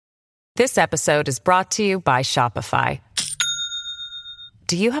This episode is brought to you by Shopify.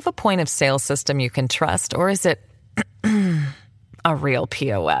 Do you have a point of sale system you can trust, or is it a real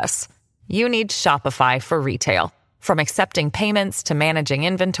POS? You need Shopify for retail. From accepting payments to managing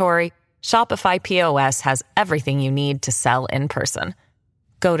inventory, Shopify POS has everything you need to sell in person.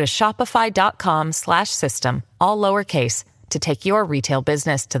 Go to shopify.com/system, all lowercase, to take your retail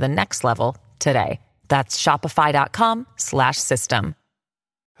business to the next level today. That's shopify.com/system.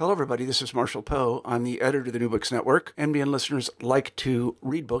 Hello, everybody. This is Marshall Poe. I'm the editor of the New Books Network. NBN listeners like to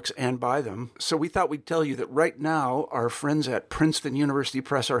read books and buy them. So we thought we'd tell you that right now, our friends at Princeton University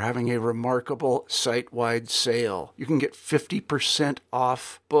Press are having a remarkable site-wide sale. You can get 50%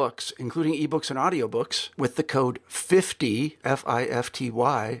 off books, including ebooks and audiobooks, with the code 50,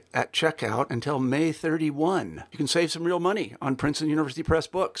 F-I-F-T-Y, at checkout until May 31. You can save some real money on Princeton University Press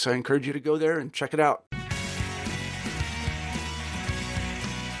books. I encourage you to go there and check it out.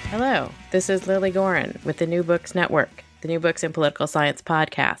 Hello, this is Lily Gorin with the New Books Network, the New Books in Political Science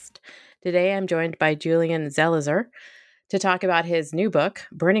podcast. Today I'm joined by Julian Zelizer to talk about his new book,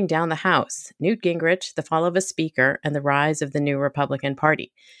 Burning Down the House, Newt Gingrich, The Fall of a Speaker, and the Rise of the New Republican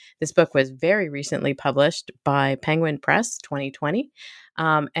Party. This book was very recently published by Penguin Press 2020,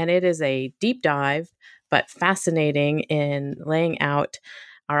 and it is a deep dive, but fascinating in laying out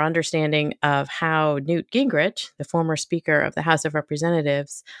our understanding of how Newt Gingrich, the former Speaker of the House of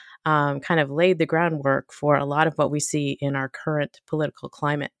Representatives, kind of laid the groundwork for a lot of what we see in our current political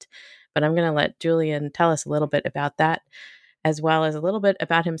climate. But I'm going to let Julian tell us a little bit about that, as well as a little bit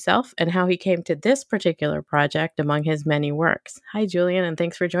about himself and how he came to this particular project among his many works. Hi, Julian, and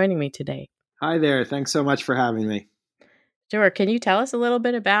thanks for joining me today. Hi there. Thanks so much for having me. Sure. Can you tell us a little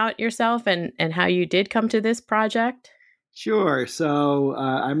bit about yourself and how you did come to this project? Sure. So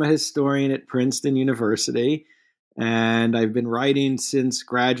I'm a historian at Princeton University, and I've been writing since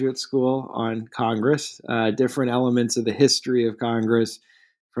graduate school on Congress, different elements of the history of Congress,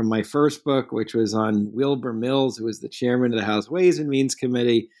 from my first book, which was on Wilbur Mills, who was the chairman of the House Ways and Means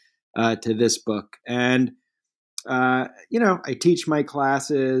Committee, to this book. And, I teach my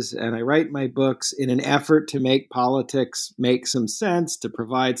classes and I write my books in an effort to make politics make some sense, to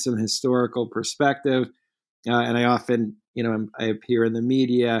provide some historical perspective. And I often, I appear in the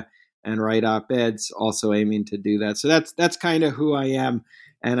media and write op-eds, also aiming to do that. So that's kind of who I am.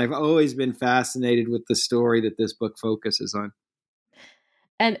 And I've always been fascinated with the story that this book focuses on.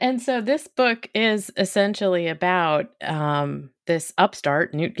 And so this book is essentially about this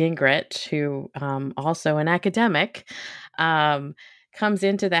upstart, Newt Gingrich, who also an academic, comes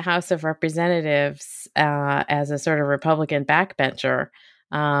into the House of Representatives as a sort of Republican backbencher.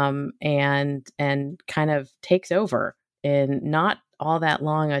 And kind of takes over in not all that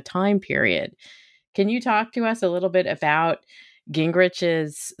long a time period. Can you talk to us a little bit about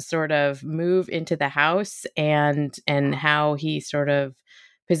Gingrich's sort of move into the House and how he sort of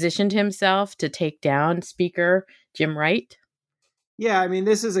positioned himself to take down Speaker Jim Wright? Yeah, I mean,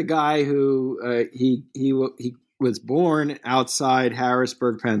 this is a guy who he was born outside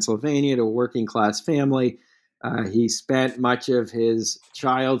Harrisburg, Pennsylvania, to a working class family. He spent much of his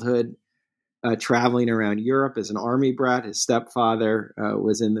childhood traveling around Europe as an army brat. His stepfather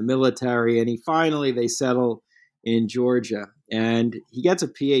was in the military, and they settle in Georgia. And he gets a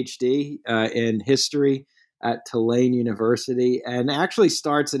PhD in history at Tulane University and actually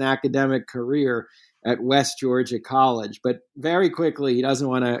starts an academic career at West Georgia College. But very quickly, he doesn't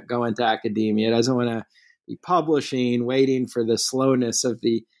want to go into academia. He doesn't want to be publishing, waiting for the slowness of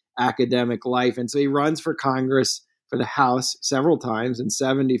the academic life. And so he runs for Congress, for the House, several times in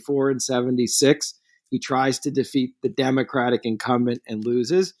 74 and 76. He tries to defeat the Democratic incumbent and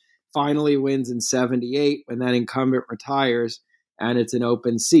loses. Finally wins in 78 when that incumbent retires and it's an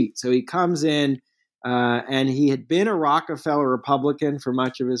open seat. So he comes in and he had been a Rockefeller Republican for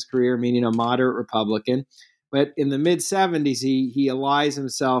much of his career, meaning a moderate Republican. But in the mid-70s, he allies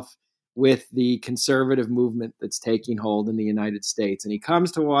himself with the conservative movement that's taking hold in the United States. And he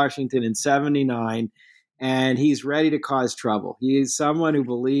comes to Washington in 79, and he's ready to cause trouble. He is someone who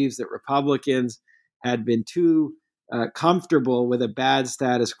believes that Republicans had been too comfortable with a bad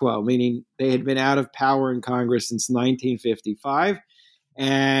status quo, meaning they had been out of power in Congress since 1955.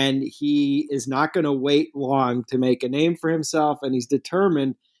 And he is not going to wait long to make a name for himself. And he's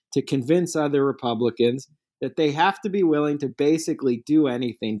determined to convince other Republicans that they have to be willing to basically do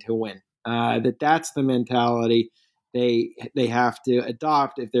anything to win. That's the mentality they have to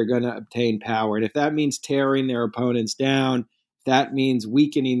adopt if they're going to obtain power. And if that means tearing their opponents down, if that means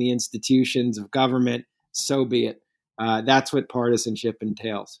weakening the institutions of government, so be it. That's what partisanship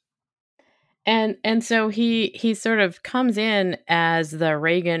entails. And so he sort of comes in as the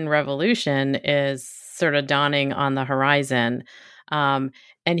Reagan Revolution is sort of dawning on the horizon. Um,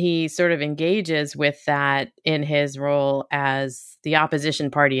 and he sort of engages with that in his role as the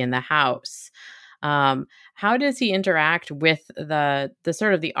opposition party in the House. How does he interact with the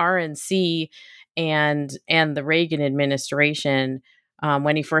sort of the RNC and the Reagan administration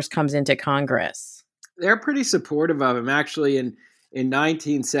when he first comes into Congress? They're pretty supportive of him. Actually, in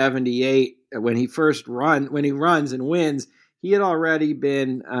 1978, when he runs and wins, he had already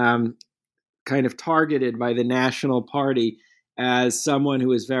been kind of targeted by the National Party as someone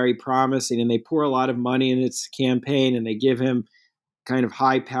who is very promising, and they pour a lot of money in its campaign, and they give him kind of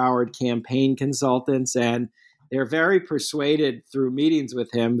high-powered campaign consultants, and they're very persuaded through meetings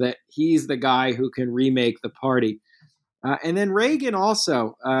with him that he's the guy who can remake the party. And then Reagan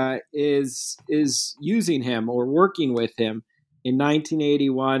also is using him or working with him in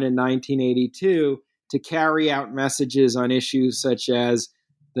 1981 and 1982 to carry out messages on issues such as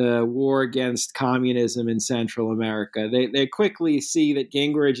the war against communism in Central America. They quickly see that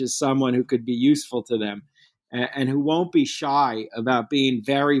Gingrich is someone who could be useful to them and who won't be shy about being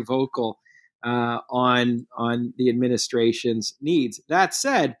very vocal on the administration's needs. That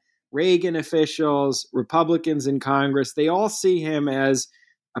said, Reagan officials, Republicans in Congress, they all see him as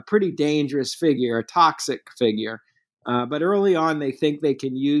a pretty dangerous figure, a toxic figure. But early on, they think they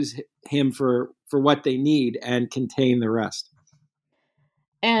can use him for what they need and contain the rest.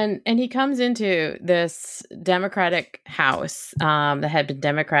 And he comes into this Democratic House that had been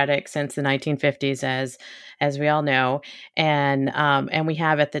Democratic since the 1950s, as we all know, and we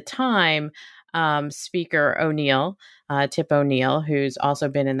have at the time Speaker O'Neill, Tip O'Neill, who's also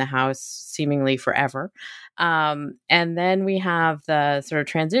been in the House seemingly forever, and then we have the sort of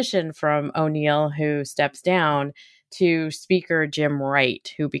transition from O'Neill, who steps down, to Speaker Jim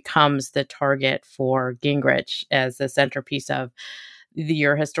Wright, who becomes the target for Gingrich as the centerpiece of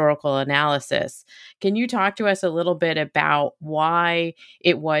your historical analysis. Can you talk to us a little bit about why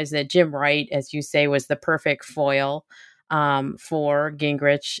it was that Jim Wright, as you say, was the perfect foil for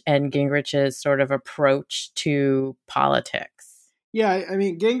Gingrich and Gingrich's sort of approach to politics? Yeah, I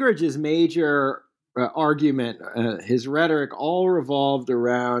mean, Gingrich's major argument, his rhetoric, all revolved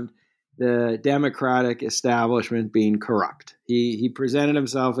around the Democratic establishment being corrupt. He presented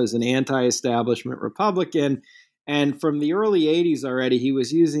himself as an anti-establishment Republican. And from the early 80s already, he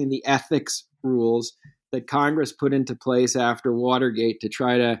was using the ethics rules that Congress put into place after Watergate to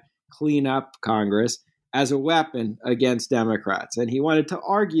try to clean up Congress as a weapon against Democrats. And he wanted to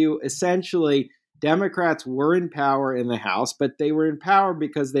argue, essentially, Democrats were in power in the House, but they were in power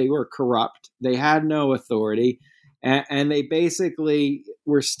because they were corrupt. They had no authority, and they basically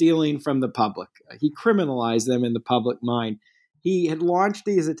were stealing from the public. He criminalized them in the public mind. He had launched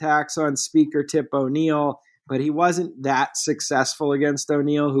these attacks on Speaker Tip O'Neill, but he wasn't that successful against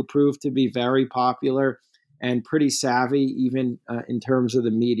O'Neill, who proved to be very popular and pretty savvy, even in terms of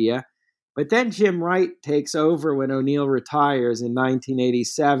the media. But then Jim Wright takes over when O'Neill retires in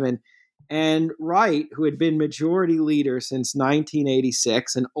 1987. And Wright, who had been majority leader since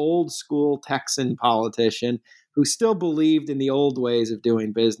 1986, an old school Texan politician who still believed in the old ways of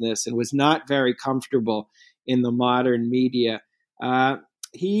doing business and was not very comfortable in the modern media,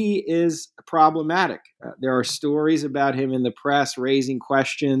 he is problematic. There are stories about him in the press raising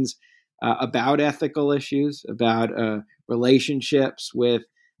questions about ethical issues, about relationships with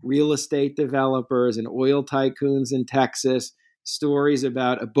real estate developers and oil tycoons in Texas, stories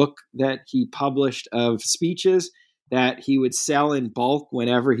about a book that he published of speeches that he would sell in bulk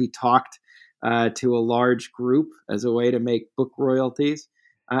whenever he talked to a large group as a way to make book royalties.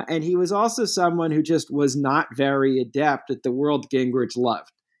 And he was also someone who just was not very adept at the world Gingrich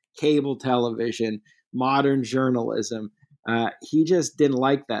loved: cable television, modern journalism. He just didn't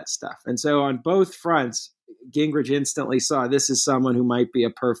like that stuff. And so on both fronts, Gingrich instantly saw this is someone who might be a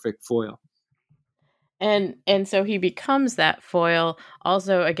perfect foil. And so he becomes that foil.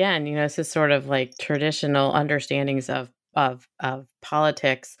 Also, again, this is sort of like traditional understandings of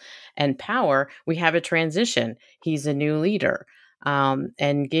politics and power. We have a transition. He's a new leader. And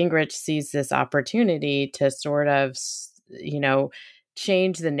Gingrich sees this opportunity to sort of,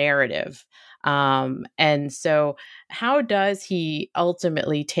 change the narrative. And so how does he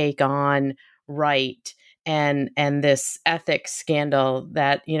ultimately take on Wright and this ethics scandal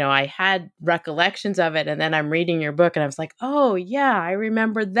that, I had recollections of it, and then I'm reading your book and I was like, oh yeah, I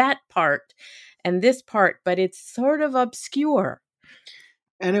remember that part and this part, but it's sort of obscure.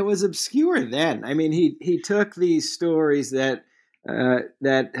 And it was obscure then. I mean, he took these stories that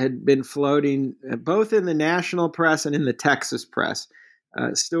had been floating both in the national press and in the Texas press,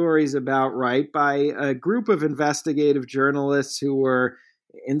 stories about Wright by a group of investigative journalists who were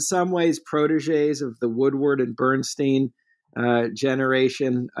in some ways proteges of the Woodward and Bernstein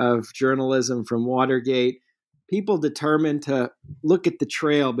generation of journalism from Watergate, people determined to look at the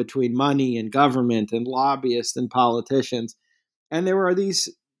trail between money and government and lobbyists and politicians. And there were these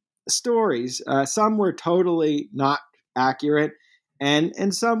stories. Some were totally not accurate,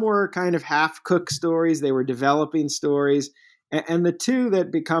 and some were kind of half-cooked stories. They were developing stories. And the two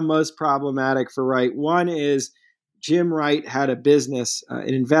that become most problematic for Wright, one is Jim Wright had a business,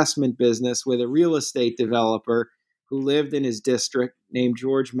 an investment business with a real estate developer who lived in his district named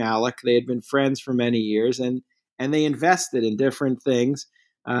George Mallock. They had been friends for many years, and they invested in different things,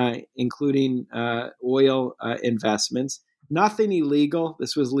 including oil investments. Nothing illegal.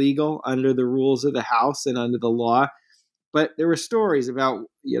 This was legal under the rules of the House and under the law. But there were stories about,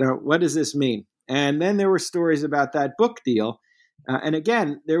 what does this mean? And then there were stories about that book deal. And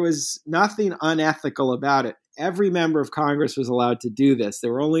again, there was nothing unethical about it. Every member of Congress was allowed to do this.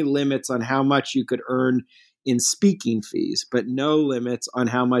 There were only limits on how much you could earn in speaking fees, but no limits on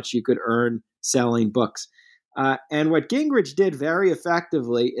how much you could earn selling books. And what Gingrich did very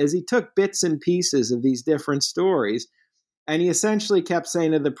effectively is he took bits and pieces of these different stories, and he essentially kept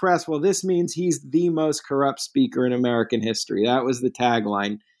saying to the press, well, this means he's the most corrupt speaker in American history. That was the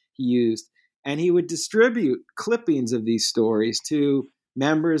tagline he used. And he would distribute clippings of these stories to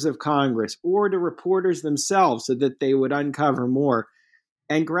members of Congress or to reporters themselves so that they would uncover more.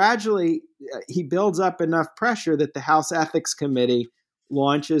 And gradually, he builds up enough pressure that the House Ethics Committee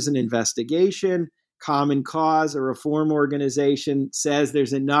launches an investigation. Common Cause, a reform organization, says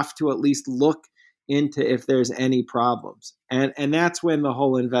there's enough to at least look into if there's any problems. And that's when the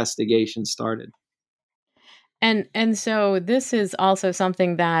whole investigation started. And so this is also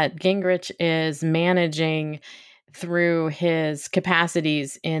something that Gingrich is managing through his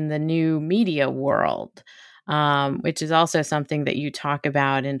capacities in the new media world, which is also something that you talk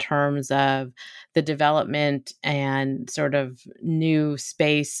about in terms of the development and sort of new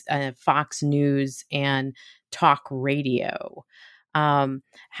space, Fox News and talk radio.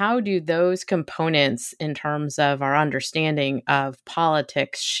 How do those components in terms of our understanding of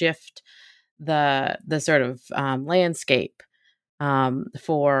politics shift the sort of landscape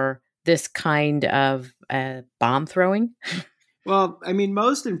for this kind of bomb throwing? Well, I mean,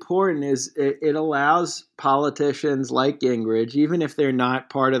 most important is it allows politicians like Gingrich, even if they're not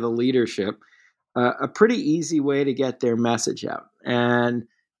part of the leadership, a pretty easy way to get their message out. And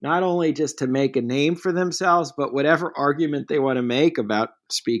not only just to make a name for themselves, but whatever argument they want to make about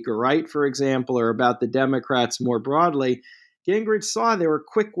Speaker Wright, for example, or about the Democrats more broadly, Gingrich saw there were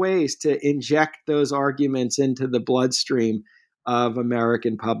quick ways to inject those arguments into the bloodstream of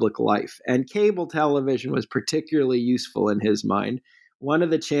American public life. And cable television was particularly useful in his mind. One of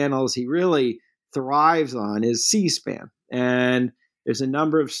the channels he really thrives on is C-SPAN. And there's a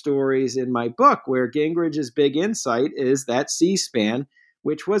number of stories in my book where Gingrich's big insight is that C-SPAN,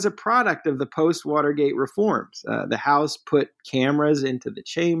 which was a product of the post-Watergate reforms. The House put cameras into the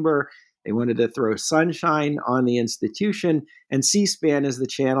chamber. They wanted to throw sunshine on the institution, and C-SPAN is the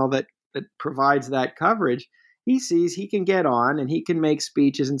channel that provides that coverage. He sees he can get on and he can make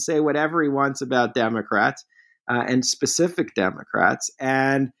speeches and say whatever he wants about Democrats and specific Democrats,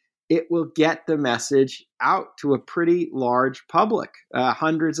 and it will get the message out to a pretty large public,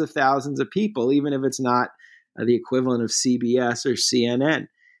 hundreds of thousands of people, even if it's not the equivalent of CBS or CNN.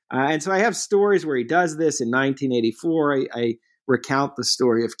 And so I have stories where he does this. In 1984, I recount the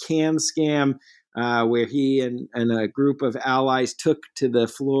story of Cam Scam, where he and a group of allies took to the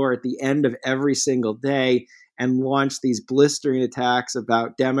floor at the end of every single day and launched these blistering attacks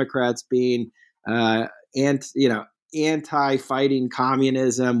about Democrats being anti-fighting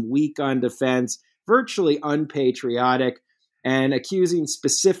communism, weak on defense, virtually unpatriotic, and accusing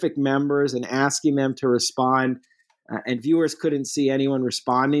specific members and asking them to respond. And viewers couldn't see anyone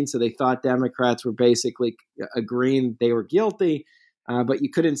responding, so they thought Democrats were basically agreeing they were guilty, but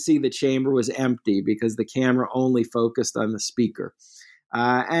you couldn't see the chamber was empty because the camera only focused on the speaker.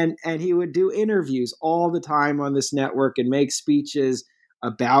 And he would do interviews all the time on this network and make speeches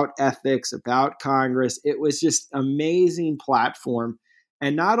about ethics, about Congress. It was just an amazing platform.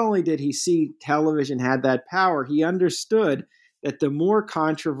 And not only did he see television had that power, he understood that the more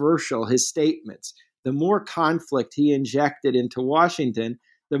controversial his statements, the more conflict he injected into Washington,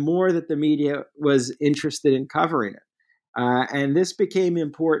 the more that the media was interested in covering it. And this became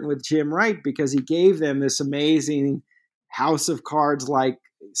important with Jim Wright because he gave them this amazing House of Cards-like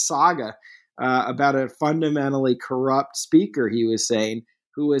saga about a fundamentally corrupt speaker, he was saying.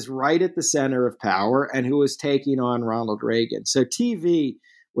 who was right at the center of power and who was taking on Ronald Reagan. So TV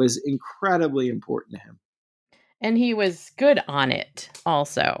was incredibly important to him. And he was good on it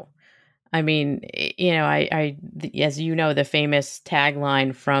also. I mean, as you know, the famous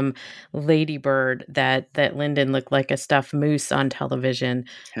tagline from Lady Bird that Lyndon looked like a stuffed moose on television,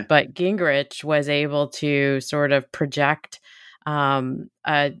 but Gingrich was able to sort of project a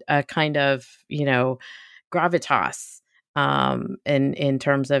kind of, gravitas in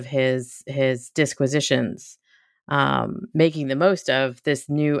terms of his disquisitions, making the most of this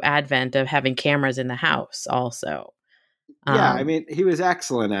new advent of having cameras in the house also. Yeah, I mean, he was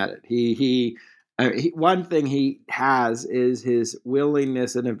excellent at it. He one thing he has is his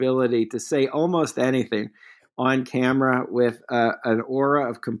willingness and ability to say almost anything on camera with an aura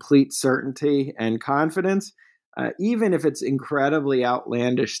of complete certainty and confidence, even if it's incredibly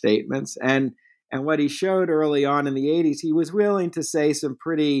outlandish statements. And what he showed early on in the 80s, he was willing to say some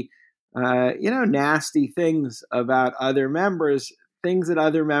pretty, nasty things about other members, things that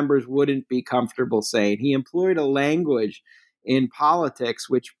other members wouldn't be comfortable saying. He employed a language in politics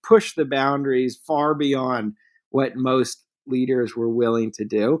which pushed the boundaries far beyond what most leaders were willing to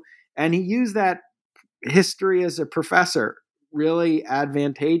do. And he used that history as a professor really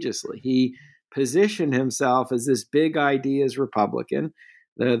advantageously. He positioned himself as this big ideas Republican,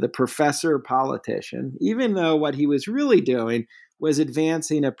 the professor politician, even though what he was really doing was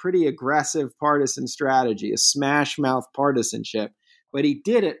advancing a pretty aggressive partisan strategy, a smash mouth partisanship. But he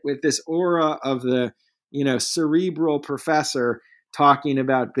did it with this aura of the, cerebral professor talking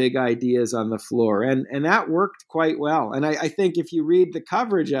about big ideas on the floor. And that worked quite well. And I think if you read the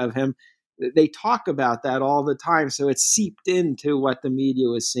coverage of him, they talk about that all the time. So it's seeped into what the media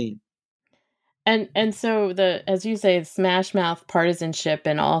was seeing. And so as you say, smash mouth partisanship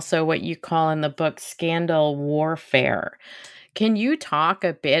and also what you call in the book scandal warfare. Can you talk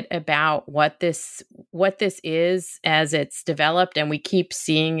a bit about what this is as it's developed and we keep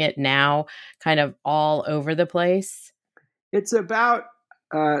seeing it now kind of all over the place? It's about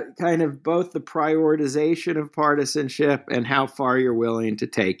kind of both the prioritization of partisanship and how far you're willing to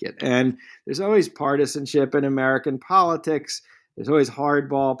take it. And there's always partisanship in American politics. There's always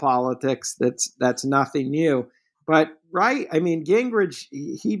hardball politics. That's nothing new. But right, I mean, Gingrich,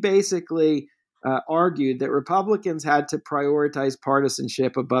 he basically argued that Republicans had to prioritize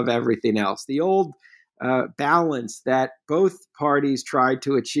partisanship above everything else. The old balance that both parties tried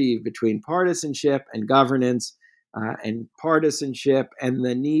to achieve between partisanship and governance, and partisanship and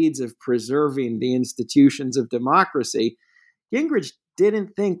the needs of preserving the institutions of democracy, Gingrich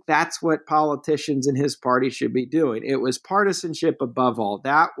didn't think that's what politicians in his party should be doing. It was partisanship above all.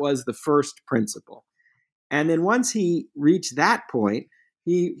 That was the first principle. And then once he reached that point,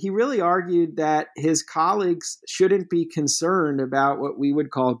 he really argued that his colleagues shouldn't be concerned about what we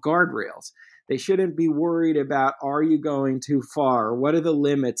would call guardrails. They shouldn't be worried about, are you going too far? What are the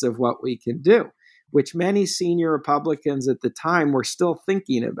limits of what we can do? Which many senior Republicans at the time were still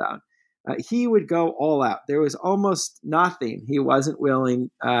thinking about. He would go all out. There was almost nothing he wasn't willing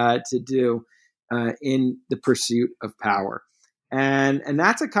to do in the pursuit of power. And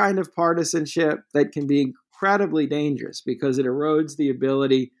that's a kind of partisanship that can be incredibly dangerous because it erodes the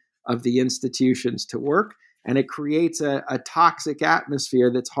ability of the institutions to work, and it creates a toxic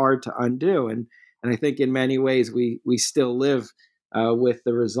atmosphere that's hard to undo. And I think in many ways we still live with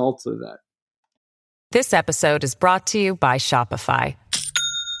the results of that. This episode is brought to you by Shopify.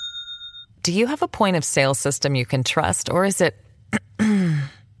 Do you have a point of sale system you can trust, or is it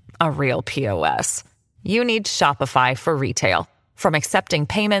a real POS? You need Shopify for retail. From accepting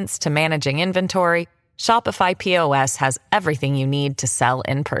payments to managing inventory, Shopify POS has everything you need to sell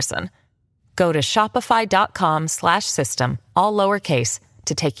in person. Go to shopify.com/system, all lowercase,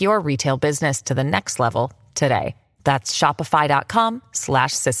 to take your retail business to the next level today. That's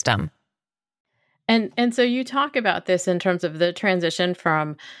shopify.com/system. And so you talk about this in terms of the transition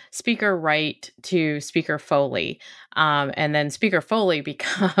from Speaker Wright to Speaker Foley. And then Speaker Foley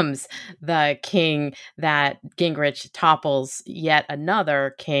becomes the king that Gingrich topples yet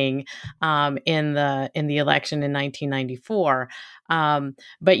another king in the election in 1994.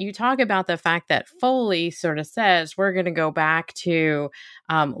 But you talk about the fact that Foley sort of says we're going to go back to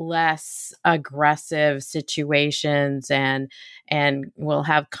less aggressive situations and we'll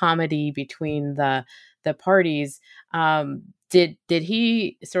have comedy between the parties. Did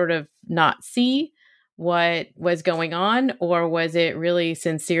he sort of not see what was going on, or was it really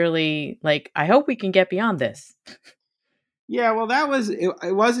sincerely like, I hope we can get beyond this? Yeah, well,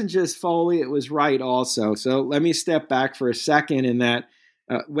 it wasn't just Foley, it was Wright also. So let me step back for a second in that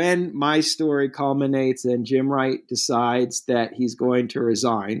When my story culminates and Jim Wright decides that he's going to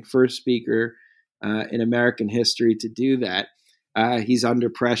resign, first speaker in American history to do that, he's under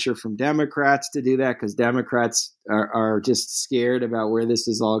pressure from Democrats to do that because Democrats are just scared about where this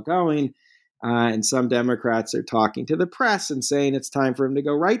is all going. And some Democrats are talking to the press and saying it's time for him to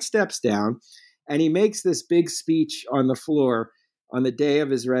go. Wright steps down, and he makes this big speech on the floor on the day of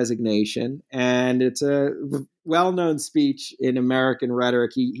his resignation. And it's a well-known speech in American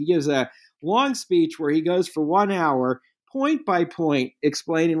rhetoric. He gives a long speech where he goes for 1 hour, point by point,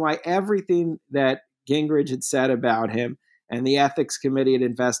 explaining why everything that Gingrich had said about him and the ethics committee had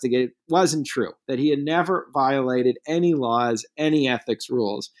investigated wasn't true, that he had never violated any laws, any ethics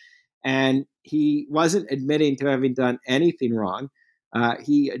rules. And he wasn't admitting to having done anything wrong.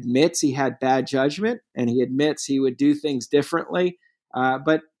 He admits he had bad judgment, and he admits he would do things differently,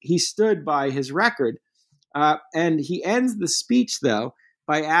 but he stood by his record. And he ends the speech, though,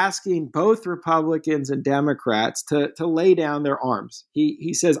 by asking both Republicans and Democrats to lay down their arms.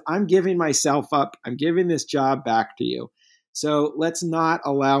 He says, I'm giving myself up. I'm giving this job back to you. So let's not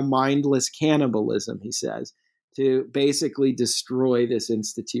allow mindless cannibalism, he says, to basically destroy this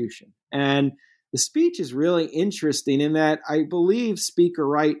institution. And the speech is really interesting in that I believe Speaker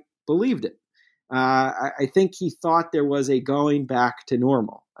Wright believed it. I think he thought there was a going back to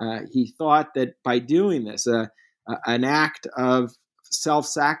normal. He thought that by doing this, an act of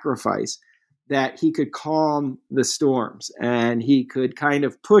self-sacrifice, that he could calm the storms and he could kind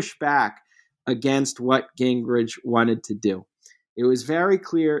of push back against what Gingrich wanted to do. It was very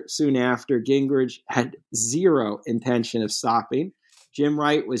clear soon after Gingrich had zero intention of stopping. Jim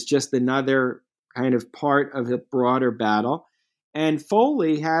Wright was just another kind of part of a broader battle. And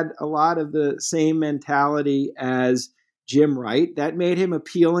Foley had a lot of the same mentality as Jim Wright. That made him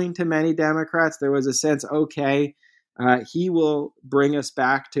appealing to many Democrats. There was a sense, okay, he will bring us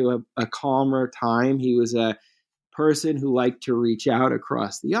back to a calmer time. He was a person who liked to reach out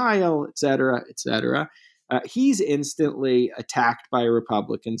across the aisle, et cetera, et cetera. He's instantly attacked by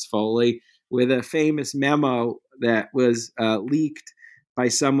Republicans, Foley, with a famous memo that was leaked by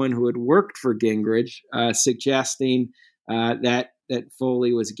someone who had worked for Gingrich, suggesting that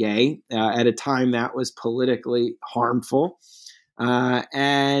Foley was gay at a time that was politically harmful.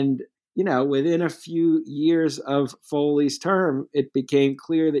 And, you know, within a few years of Foley's term, it became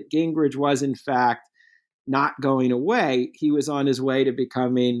clear that Gingrich was, in fact, not going away. He was on his way to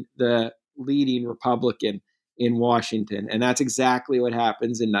becoming the leading Republican in Washington. And that's exactly what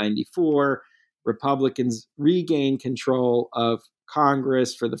happens in 94. Republicans regain control of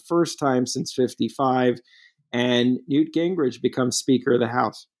Congress for the first time since 55, and Newt Gingrich becomes Speaker of the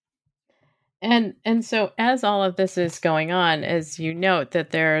House. And so as all of this is going on, as you note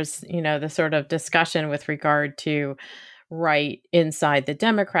that there's, you know, the sort of discussion with regard to right inside the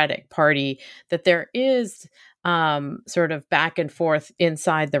Democratic Party, that there is sort of back and forth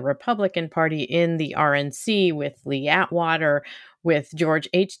inside the Republican Party in the RNC with Lee Atwater, with George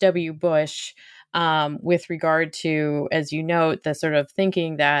H.W. Bush, with regard to, as you note, the sort of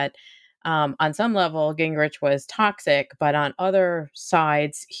thinking that on some level Gingrich was toxic, but on other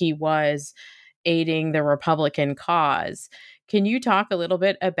sides he was aiding the Republican cause. Can you talk a little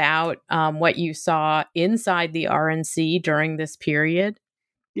bit about what you saw inside the RNC during this period?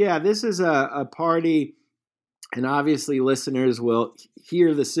 Yeah, this is a party, and obviously listeners will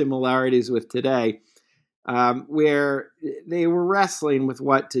hear the similarities with today, where they were wrestling with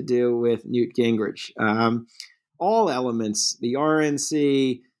what to do with Newt Gingrich. All elements, the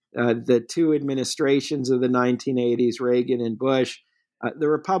RNC, the two administrations of the 1980s, Reagan and Bush, the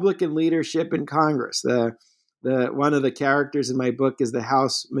Republican leadership in Congress. The one of the characters in my book is the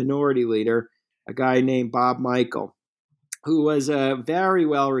House Minority Leader, a guy named Bob Michael, who was a very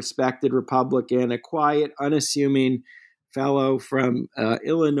well-respected Republican, a quiet, unassuming fellow from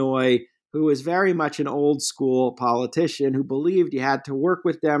Illinois, who was very much an old-school politician who believed you had to work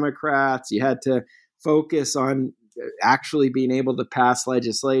with Democrats, you had to focus on actually being able to pass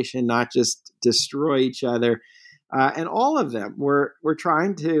legislation, not just destroy each other. And all of them were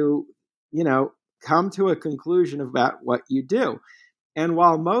trying to, you know, come to a conclusion about what you do. And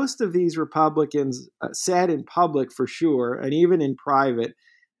while most of these Republicans said in public for sure, and even in private,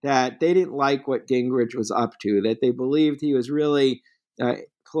 that they didn't like what Gingrich was up to, that they believed he was really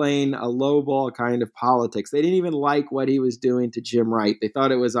playing a lowball kind of politics. They didn't even like what he was doing to Jim Wright. They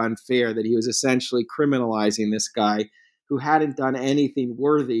thought it was unfair, that he was essentially criminalizing this guy who hadn't done anything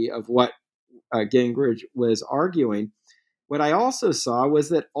worthy of what Gingrich was arguing. What I also saw was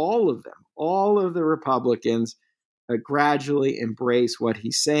that all of the Republicans gradually embrace what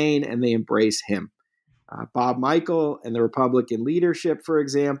he's saying, and they embrace him. Bob Michel and the Republican leadership, for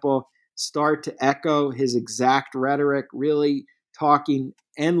example, start to echo his exact rhetoric, really talking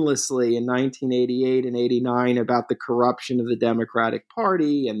endlessly in 1988 and 89 about the corruption of the Democratic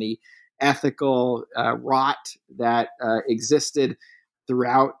Party and the ethical rot that existed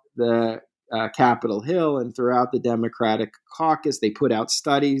throughout the Capitol Hill and throughout the Democratic caucus. They put out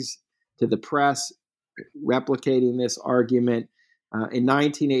studies to the press replicating this argument. In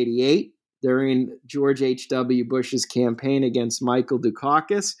 1988, during George H.W. Bush's campaign against Michael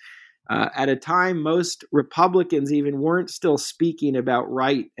Dukakis, at a time most Republicans even weren't still speaking about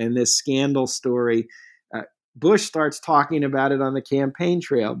Wright and this scandal story, Bush starts talking about it on the campaign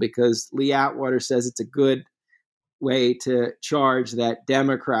trail because Lee Atwater says it's a good way to charge that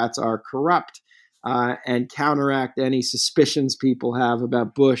Democrats are corrupt and counteract any suspicions people have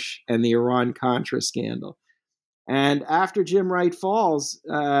about Bush and the Iran-Contra scandal. And after Jim Wright falls,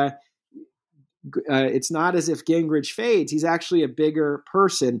 it's not as if Gingrich fades. He's actually a bigger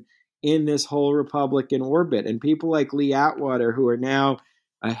person in this whole Republican orbit. And people like Lee Atwater, who are now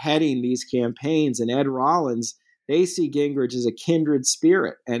heading these campaigns, and Ed Rollins, they see Gingrich as a kindred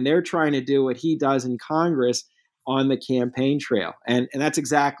spirit. And they're trying to do what he does in Congress on the campaign trail. And that's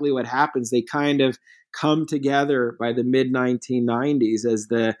exactly what happens. They kind of come together by the mid-1990s as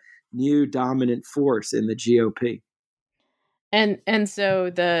the new dominant force in the GOP. And so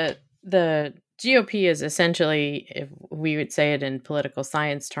the GOP is essentially, if we would say it in political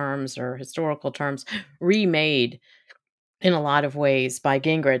science terms or historical terms, remade in a lot of ways by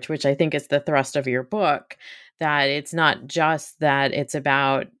Gingrich, which I think is the thrust of your book, that it's not just that it's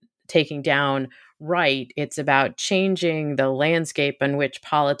about taking down Wright, it's about changing the landscape in which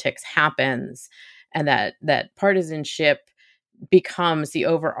politics happens, and that partisanship becomes the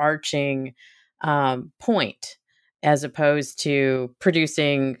overarching point as opposed to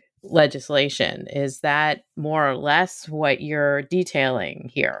producing legislation. Is that more or less what you're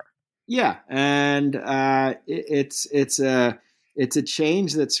detailing here? Yeah, and it's a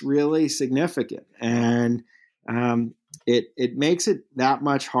change that's really significant, and it makes it that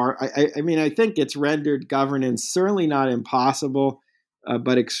much hard. I mean, I think it's rendered governance certainly not impossible,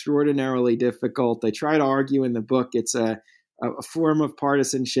 but extraordinarily difficult. I try to argue in the book it's a form of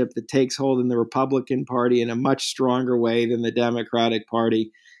partisanship that takes hold in the Republican Party in a much stronger way than the Democratic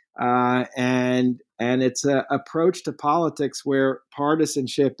Party. And it's an approach to politics where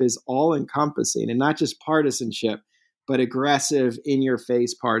partisanship is all encompassing, and not just partisanship, but aggressive, in your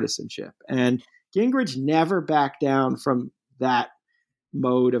face partisanship. And Gingrich never backed down from that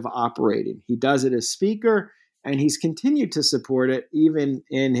mode of operating. He does it as Speaker, and he's continued to support it even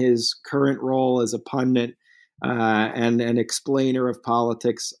in his current role as a pundit and an explainer of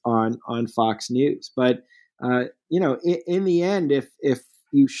politics on Fox News. But in the end, if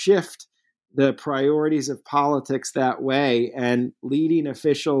you shift the priorities of politics that way, and leading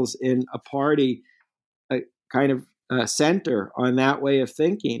officials in a party kind of center on that way of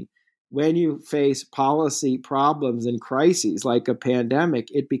thinking, when you face policy problems and crises like a pandemic,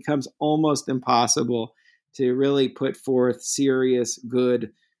 it becomes almost impossible to really put forth serious,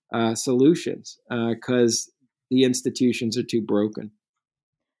 good solutions because the institutions are too broken.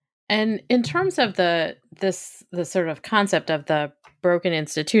 And in terms of the sort of concept of the broken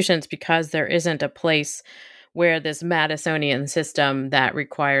institutions, because there isn't a place where this Madisonian system that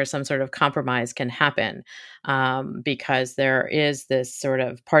requires some sort of compromise can happen, because there is this sort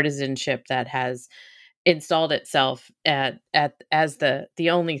of partisanship that has installed itself as the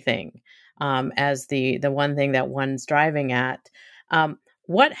only thing, as the one thing that one's driving at.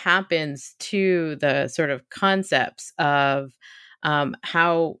 What happens to the sort of concepts of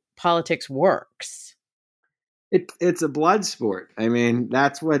how politics works? It's a blood sport. I mean,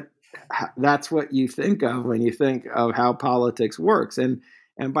 that's what you think of when you think of how politics works. And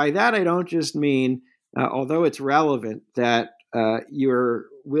by that, I don't just mean, although it's relevant, that you're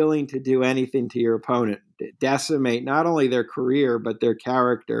willing to do anything to your opponent, decimate not only their career, but their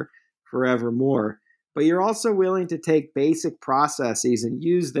character forevermore. But you're also willing to take basic processes and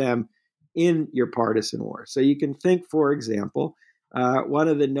use them in your partisan war. So you can think, for example, one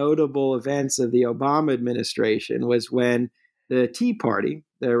of the notable events of the Obama administration was when the Tea Party,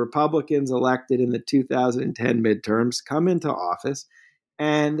 the Republicans elected in the 2010 midterms, come into office,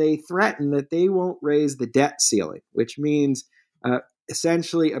 and they threaten that they won't raise the debt ceiling, which means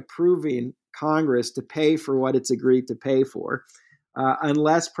essentially approving Congress to pay for what it's agreed to pay for,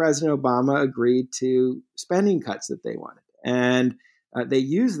 unless President Obama agreed to spending cuts that they wanted. And they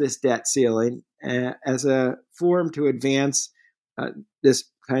use this debt ceiling as a form to advance this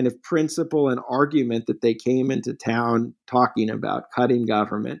kind of principle and argument that they came into town talking about, cutting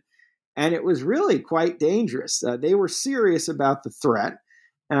government. And it was really quite dangerous. They were serious about the threat,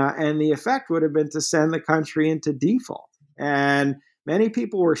 and the effect would have been to send the country into default. And many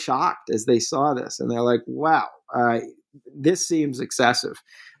people were shocked as they saw this, and they're like, wow, this seems excessive.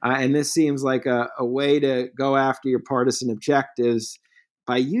 And this seems like a way to go after your partisan objectives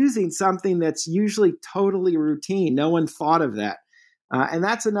by using something that's usually totally routine. No one thought of that. And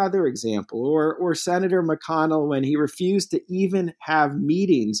that's another example. Or Senator McConnell, when he refused to even have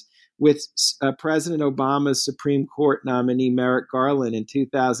meetings with President Obama's Supreme Court nominee Merrick Garland in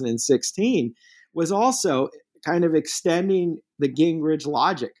 2016, was also kind of extending the Gingrich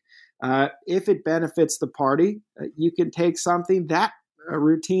logic. If it benefits the party, you can take something that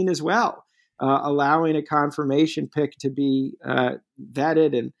routine as well, allowing a confirmation pick to be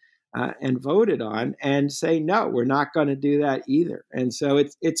vetted and voted on, and say, no, we're not going to do that either. And so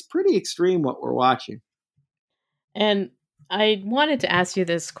it's pretty extreme what we're watching. And I wanted to ask you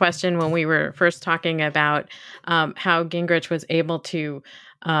this question when we were first talking about how Gingrich was able to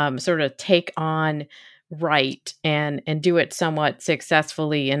sort of take on right and do it somewhat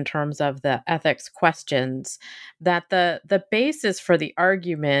successfully in terms of the ethics questions, that the basis for the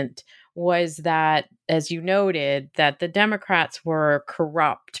argument was that, as you noted, that the Democrats were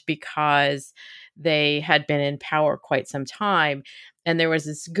corrupt because they had been in power quite some time, and there was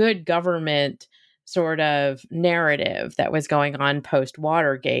this good government sort of narrative that was going on post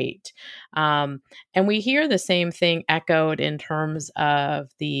Watergate. And we hear the same thing echoed in terms of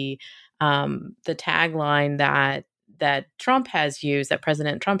the tagline that Trump has used, that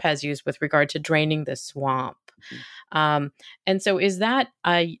President Trump has used with regard to draining the swamp. And so is that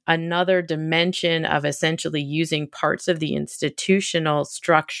another dimension of essentially using parts of the institutional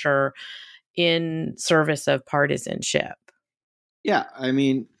structure in service of partisanship? Yeah, I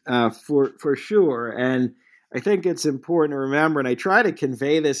mean, for sure. And I think it's important to remember, and I try to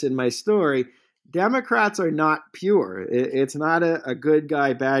convey this in my story, Democrats are not pure. It's not a good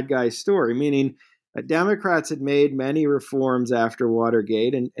guy, bad guy story, meaning Democrats had made many reforms after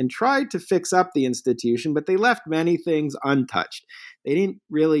Watergate and tried to fix up the institution, but they left many things untouched. They didn't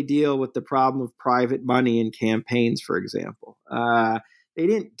really deal with the problem of private money in campaigns, for example. They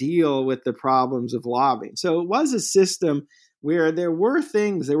didn't deal with the problems of lobbying. So it was a system where there were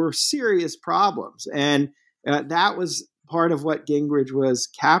serious problems. And that was part of what Gingrich was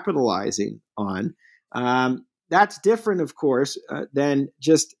capitalizing on. That's different, of course, than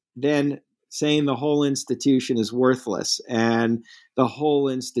saying the whole institution is worthless and the whole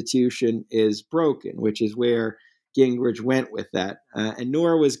institution is broken, which is where Gingrich went with that. And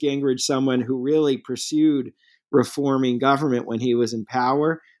nor was Gingrich someone who really pursued reforming government when he was in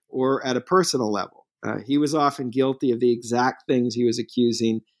power or at a personal level. He was often guilty of the exact things he was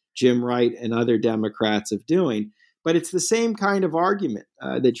accusing Jim Wright and other Democrats of doing. But it's the same kind of argument,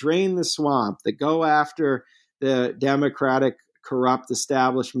 that drain the swamp, that go after the Democratic corrupt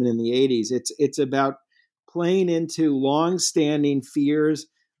establishment in the 80s. It's about playing into longstanding fears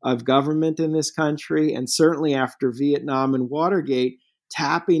of government in this country, and certainly after Vietnam and Watergate,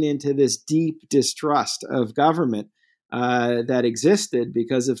 tapping into this deep distrust of government that existed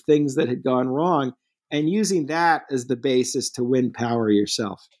because of things that had gone wrong, and using that as the basis to win power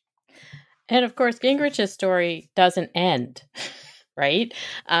yourself. And of course, Gingrich's story doesn't end, right?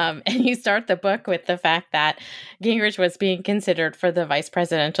 And you start the book with the fact that Gingrich was being considered for the vice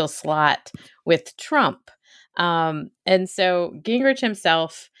presidential slot with Trump. And so Gingrich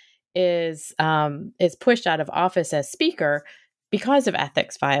himself is pushed out of office as speaker because of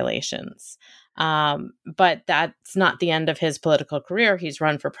ethics violations. But that's not the end of his political career. He's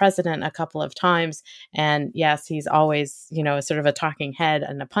run for president a couple of times. And yes, he's always, sort of a talking head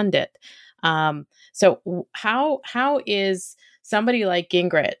and a pundit. So how is somebody like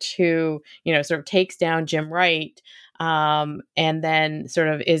Gingrich, who, sort of takes down Jim Wright, and then sort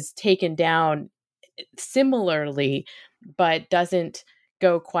of is taken down similarly, but doesn't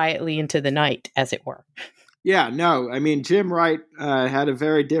go quietly into the night, as it were? Yeah, no, I mean, Jim Wright had a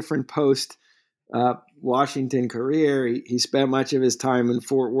very different post Washington career. He spent much of his time in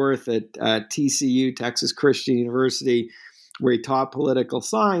Fort Worth at TCU, Texas Christian University, where he taught political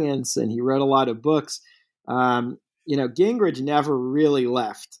science, and he wrote a lot of books. Gingrich never really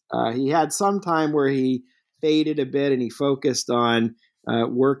left. He had some time where he faded a bit, and he focused on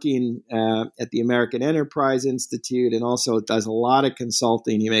working at the American Enterprise Institute, and also does a lot of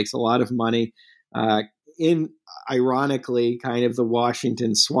consulting. He makes a lot of money in, ironically, kind of the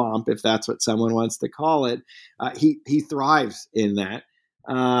Washington swamp, if that's what someone wants to call it. He thrives in that.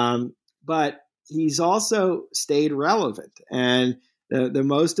 But he's also stayed relevant. And the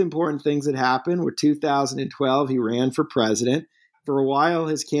most important things that happened were 2012, he ran for president. For a while,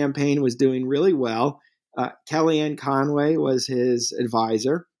 his campaign was doing really well. Kellyanne Conway was his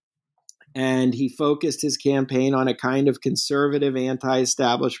advisor, and he focused his campaign on a kind of conservative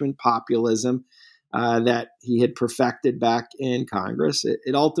anti-establishment populism that he had perfected back in Congress.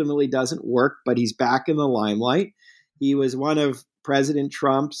 It ultimately doesn't work, but he's back in the limelight. He was one of President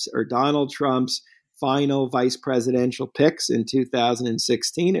Trump's or Donald Trump's final vice presidential picks in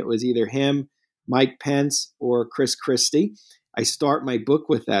 2016. It was either him, Mike Pence, or Chris Christie. I start my book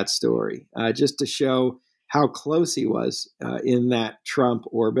with that story just to show how close he was in that Trump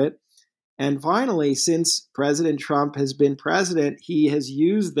orbit. And finally, since President Trump has been president, he has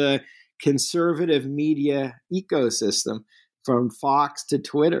used the conservative media ecosystem from Fox to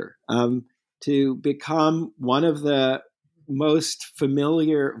Twitter to become one of the most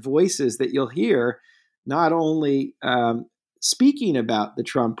familiar voices that you'll hear, not only speaking about the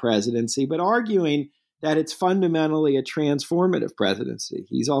Trump presidency, but arguing that it's fundamentally a transformative presidency.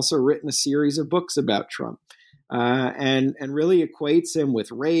 He's also written a series of books about Trump and really equates him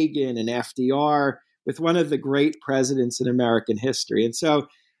with Reagan and FDR, with one of the great presidents in American history. And so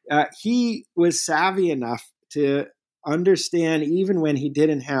he was savvy enough to understand, even when he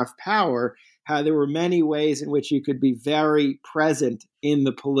didn't have power, how there were many ways in which you could be very present in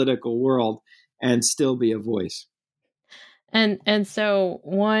the political world and still be a voice. And so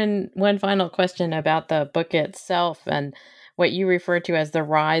one final question about the book itself and what you refer to as the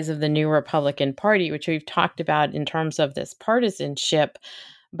rise of the new Republican Party, which we've talked about in terms of this partisanship.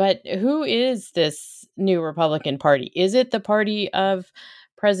 But who is this new Republican Party? Is it the party of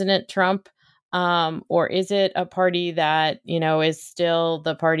President Trump? Or is it a party that, is still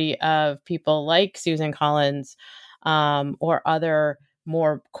the party of people like Susan Collins or other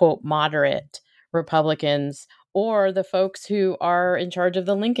more, quote, moderate Republicans, or the folks who are in charge of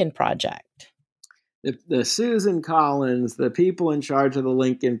the Lincoln Project? The Susan Collins, the people in charge of the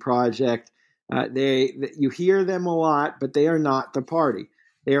Lincoln Project, you hear them a lot, but they are not the party.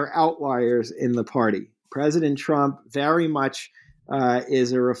 They are outliers in the party. President Trump very much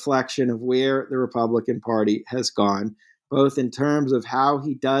is a reflection of where the Republican Party has gone, both in terms of how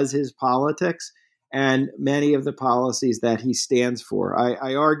he does his politics and many of the policies that he stands for.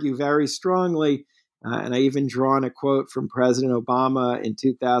 I argue very strongly, and I even drawn a quote from President Obama in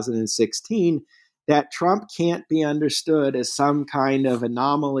 2016, that Trump can't be understood as some kind of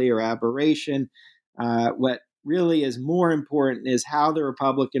anomaly or aberration. What really is more important is how the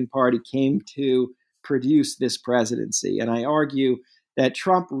Republican Party came to produce this presidency. And I argue that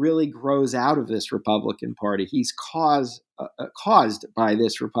Trump really grows out of this Republican Party. He's caused by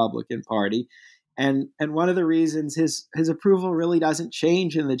this Republican Party. And one of the reasons his approval really doesn't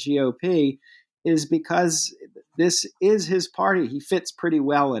change in the GOP is because this is his party. He fits pretty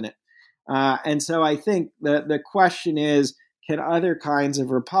well in it. And so I think the question is, can other kinds of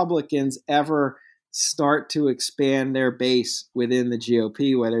Republicans ever start to expand their base within the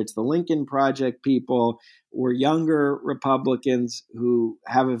GOP, whether it's the Lincoln Project people or younger Republicans who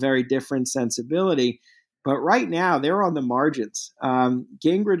have a very different sensibility? But right now, they're on the margins.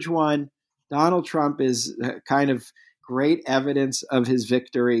 Gingrich won. Donald Trump is kind of great evidence of his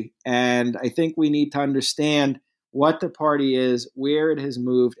victory. And I think we need to understand what the party is, where it has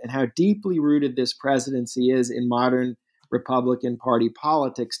moved, and how deeply rooted this presidency is in modern Republican Party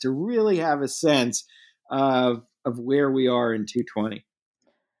politics to really have a sense of where we are in 2020.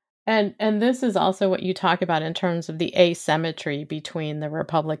 And this is also what you talk about in terms of the asymmetry between the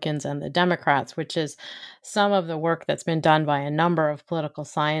Republicans and the Democrats, which is some of the work that's been done by a number of political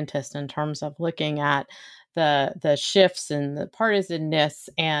scientists in terms of looking at the shifts in the partisanness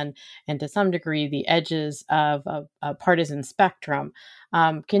and to some degree the edges of a partisan spectrum.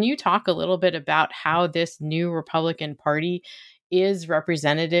 Can you talk a little bit about how this new Republican Party is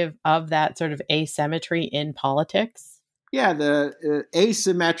representative of that sort of asymmetry in politics? Yeah, the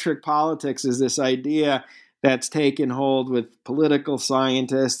asymmetric politics is this idea that's taken hold with political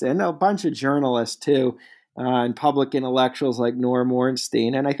scientists and a bunch of journalists too, and public intellectuals like Norm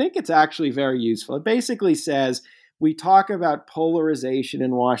Ornstein. And I think it's actually very useful. It basically says we talk about polarization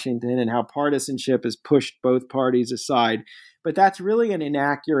in Washington and how partisanship has pushed both parties aside, but that's really an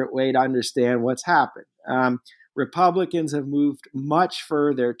inaccurate way to understand what's happened. Republicans have moved much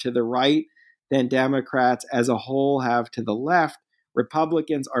further to the right than Democrats as a whole have to the left.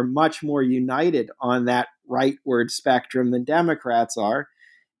 Republicans are much more united on that rightward spectrum than Democrats are.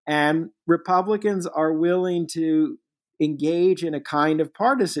 And Republicans are willing to engage in a kind of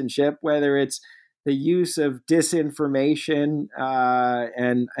partisanship, whether it's the use of disinformation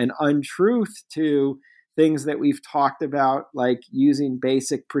and untruth to things that we've talked about, like using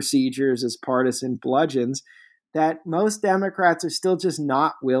basic procedures as partisan bludgeons. that most Democrats are still just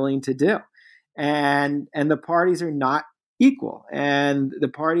not willing to do. And the parties are not equal, and the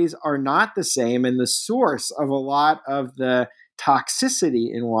parties are not the same. And the source of a lot of the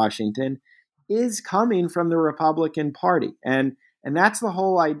toxicity in Washington is coming from the Republican Party. And that's the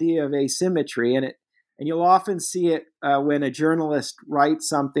whole idea of asymmetry. And you'll often see it when a journalist writes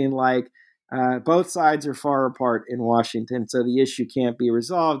something like, both sides are far apart in Washington, so the issue can't be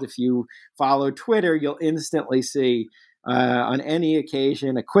resolved. If you follow Twitter, you'll instantly see on any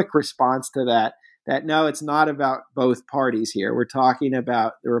occasion a quick response to that no, it's not about both parties here. We're talking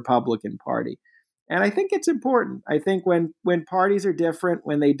about the Republican Party. And I think it's important. I think when parties are different,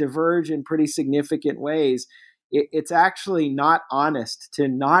 when they diverge in pretty significant ways, it's actually not honest to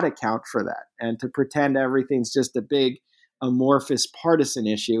not account for that and to pretend everything's just a big amorphous partisan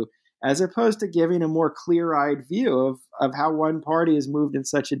issue, as opposed to giving a more clear-eyed view of how one party has moved in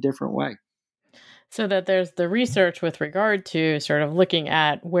such a different way. So that there's the research with regard to sort of looking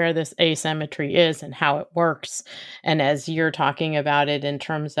at where this asymmetry is and how it works. And as you're talking about it in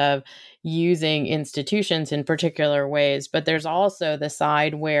terms of using institutions in particular ways, but there's also the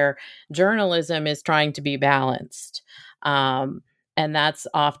side where journalism is trying to be balanced. And that's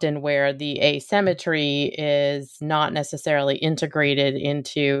often where the asymmetry is not necessarily integrated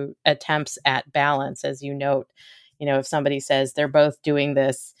into attempts at balance. As you note, if somebody says they're both doing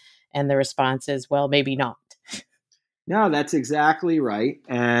this, and the response is, well, maybe not. No, that's exactly right.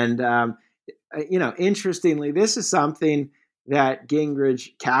 And, interestingly, this is something that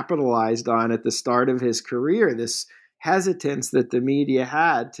Gingrich capitalized on at the start of his career, this hesitance that the media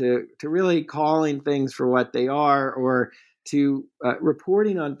had to really calling things for what they are, or to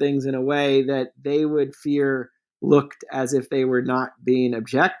reporting on things in a way that they would fear looked as if they were not being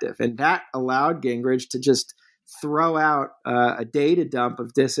objective. And that allowed Gingrich to just throw out a data dump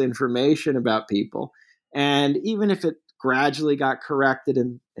of disinformation about people. And even if it gradually got corrected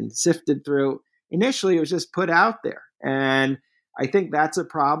and sifted through, initially it was just put out there. And I think that's a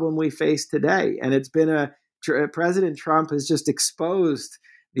problem we face today. And it's been President Trump has just exposed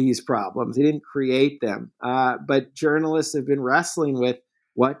these problems. He didn't create them. But journalists have been wrestling with,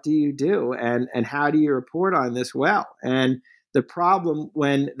 what do you do? And how do you report on this well? And the problem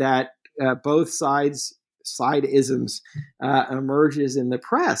when that both side-isms emerges in the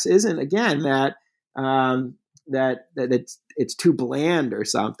press isn't, again, that it's too bland or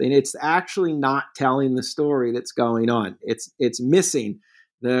something. It's actually not telling the story that's going on. It's missing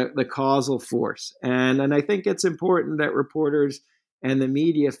the causal force. And I think it's important that reporters and the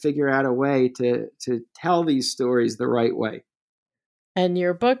media figure out a way to tell these stories the right way. And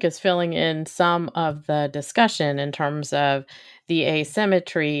your book is filling in some of the discussion in terms of the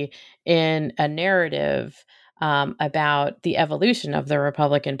asymmetry in a narrative about the evolution of the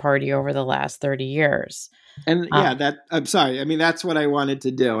Republican Party over the last 30 years. And I'm sorry. I mean, that's what I wanted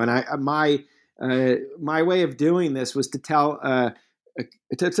to do. And my way of doing this was to tell,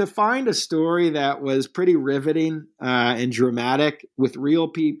 to find a story that was pretty riveting and dramatic, with real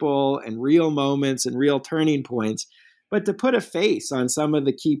people and real moments and real turning points, but to put a face on some of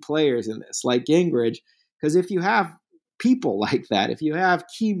the key players in this, like Gingrich. Because if you have people like that, if you have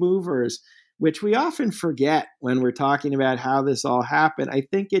key movers, which we often forget when we're talking about how this all happened, I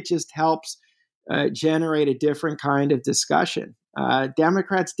think it just helps generate a different kind of discussion.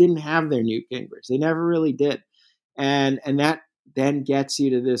 Democrats didn't have their Newt Gingrich. They never really did. And that then gets you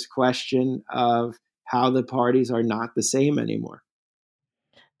to this question of how the parties are not the same anymore.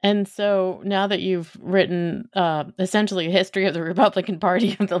 And so now that you've written essentially a history of the Republican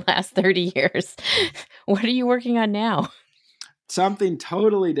Party of the last 30 years, what are you working on now? Something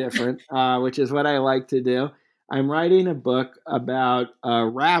totally different, which is what I like to do. I'm writing a book about a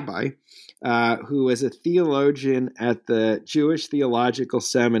rabbi who was a theologian at the Jewish Theological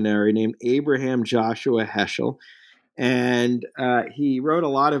Seminary named Abraham Joshua Heschel. And he wrote a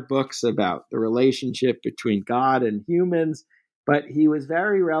lot of books about the relationship between God and humans, but he was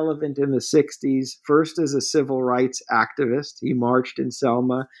very relevant in the 60s, first as a civil rights activist. He marched in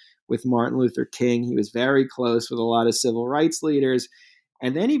Selma with Martin Luther King. He was very close with a lot of civil rights leaders.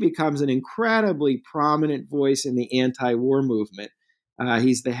 And then he becomes an incredibly prominent voice in the anti-war movement.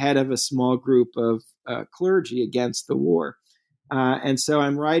 He's the head of a small group of clergy against the war. And so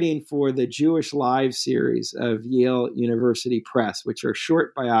I'm writing for the Jewish Live series of Yale University Press, which are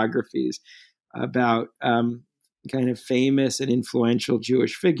short biographies about kind of famous and influential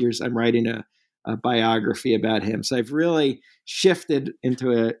Jewish figures. I'm writing a biography about him. So I've really shifted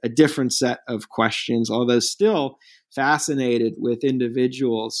into a different set of questions, although still fascinated with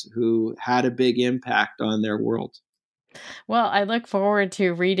individuals who had a big impact on their world. Well, I look forward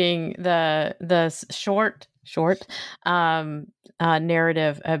to reading the short short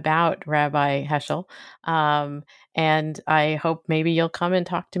narrative about Rabbi Heschel. And I hope maybe you'll come and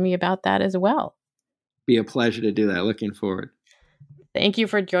talk to me about that as well. Be a pleasure to do that. Looking forward. Thank you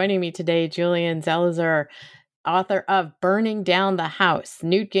for joining me today, Julian Zelizer, author of Burning Down the House,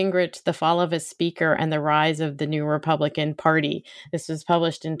 Newt Gingrich, The Fall of a Speaker, and the Rise of the New Republican Party. This was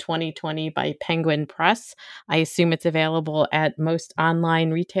published in 2020 by Penguin Press. I assume it's available at most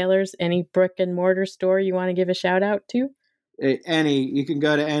online retailers. Any brick and mortar store you want to give a shout out to? You can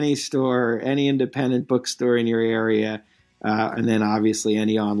go to any store, any independent bookstore in your area. And then obviously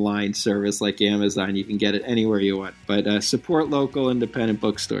any online service like Amazon, you can get it anywhere you want. But support local independent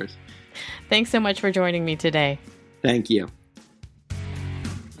bookstores. Thanks so much for joining me today. Thank you.